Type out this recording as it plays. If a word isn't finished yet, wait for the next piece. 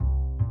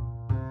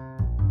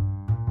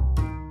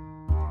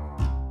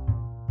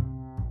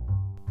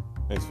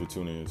Thanks for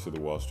tuning into the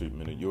Wall Street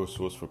Minute, your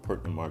source for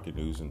pertinent market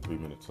news in 3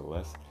 minutes or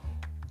less.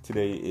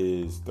 Today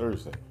is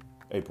Thursday,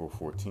 April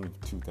 14th,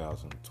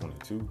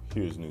 2022.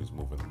 Here's news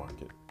moving the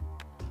market.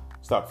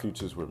 Stock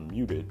futures were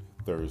muted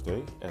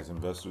Thursday as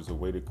investors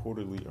awaited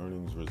quarterly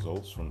earnings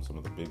results from some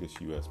of the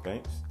biggest U.S.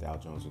 banks. Dow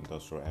Jones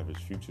Industrial Average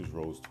futures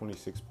rose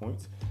 26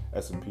 points.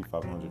 S&P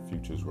 500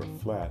 futures were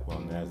flat, while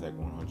NASDAQ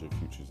 100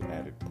 futures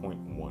added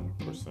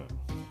 0.1%.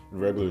 In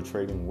regular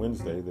trading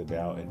Wednesday, the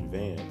Dow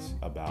advanced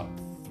about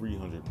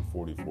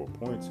 344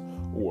 points,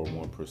 or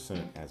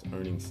 1%, as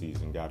earnings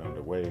season got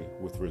underway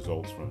with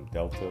results from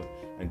Delta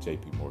and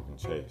JP Morgan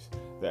Chase.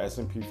 The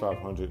S&P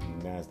 500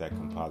 and NASDAQ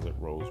composite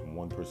rose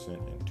 1%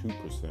 and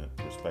 2%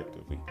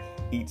 respectively,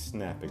 each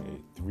snapping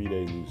a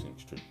 3-day losing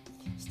streak.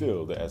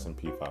 Still, the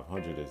S&P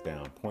 500 is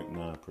down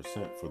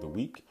 0.9% for the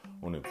week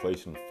on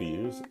inflation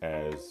fears,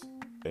 as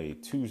a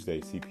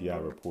Tuesday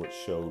CPI report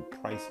showed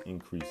price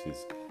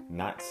increases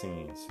not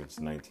seen since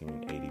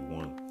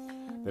 1981.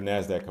 The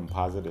NASDAQ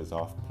composite is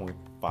off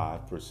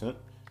 0.5%,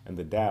 and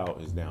the Dow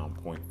is down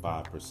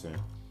 0.5%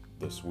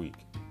 this week.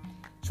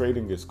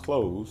 Trading is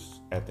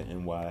closed at the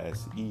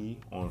NYSE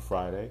on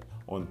Friday.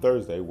 On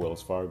Thursday,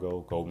 Wells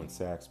Fargo, Goldman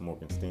Sachs,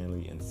 Morgan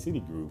Stanley, and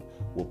Citigroup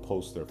will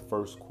post their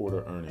first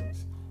quarter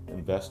earnings.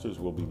 Investors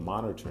will be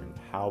monitoring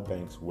how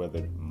banks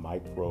weathered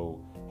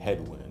micro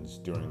headwinds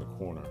during the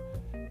quarter,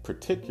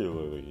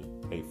 particularly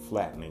a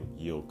flattening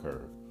yield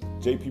curve.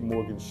 JP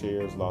Morgan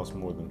shares lost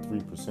more than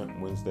 3%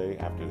 Wednesday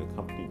after the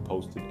company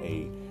posted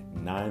a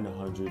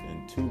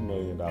 $902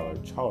 million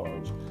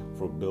charge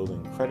for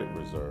building credit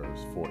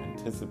reserves for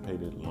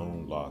anticipated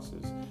loan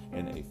losses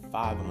and a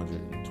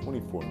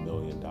 $524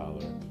 million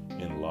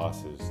in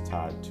losses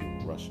tied to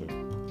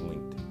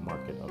Russia-linked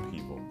market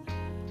upheaval.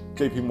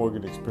 JP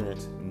Morgan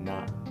experience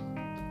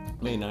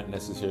may not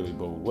necessarily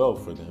bode well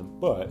for them,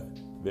 but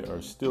there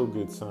are still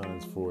good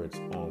signs for its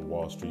on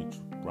Wall Street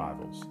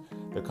rivals.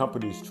 The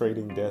company's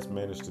trading desk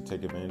managed to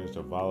take advantage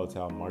of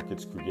volatile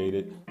markets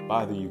created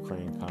by the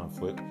Ukraine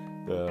conflict.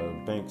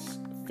 The bank's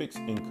fixed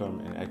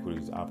income and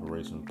equities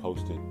operation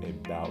posted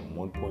about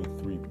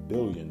 $1.3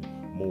 billion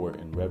more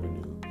in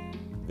revenue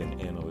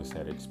than analysts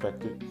had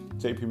expected.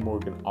 JP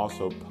Morgan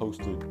also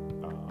posted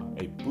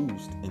a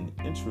boost in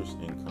interest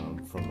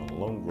income from the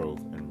loan growth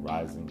and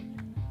rising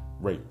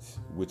rates,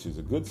 which is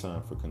a good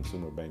sign for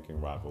consumer banking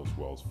rivals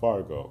Wells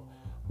Fargo.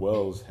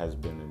 Wells has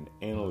been an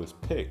analyst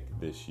pick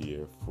this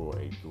year for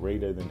a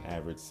greater than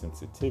average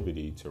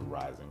sensitivity to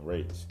rising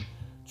rates.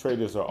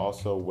 Traders are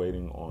also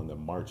waiting on the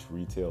March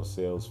retail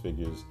sales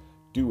figures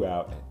due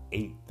out at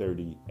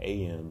 8:30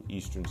 a.m.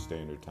 Eastern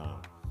Standard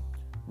Time.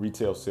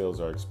 Retail sales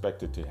are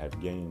expected to have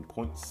gained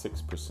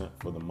 0.6%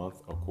 for the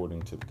month,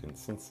 according to the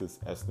consensus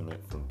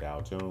estimate from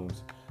Dow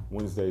Jones.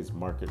 Wednesday's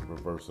market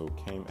reversal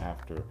came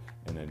after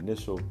an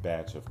initial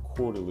batch of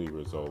quarterly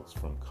results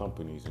from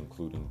companies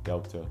including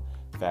Delta,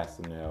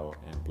 Fastenal,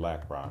 and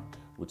BlackRock,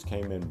 which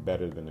came in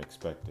better than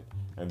expected.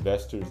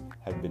 Investors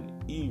have been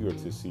eager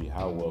to see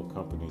how well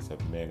companies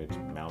have managed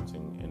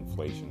mounting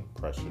inflation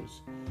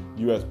pressures.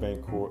 U.S.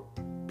 Bancorp,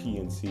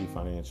 PNC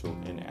Financial,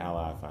 and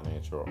Ally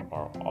Financial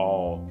are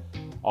all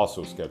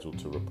also scheduled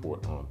to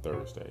report on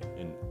Thursday.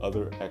 In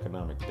other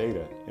economic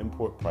data,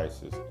 import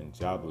prices and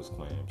jobless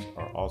claims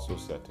are also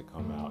set to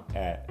come out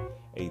at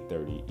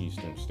 8:30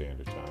 Eastern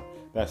Standard Time.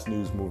 That's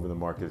news moving the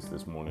markets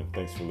this morning.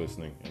 Thanks for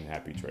listening and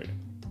happy trading.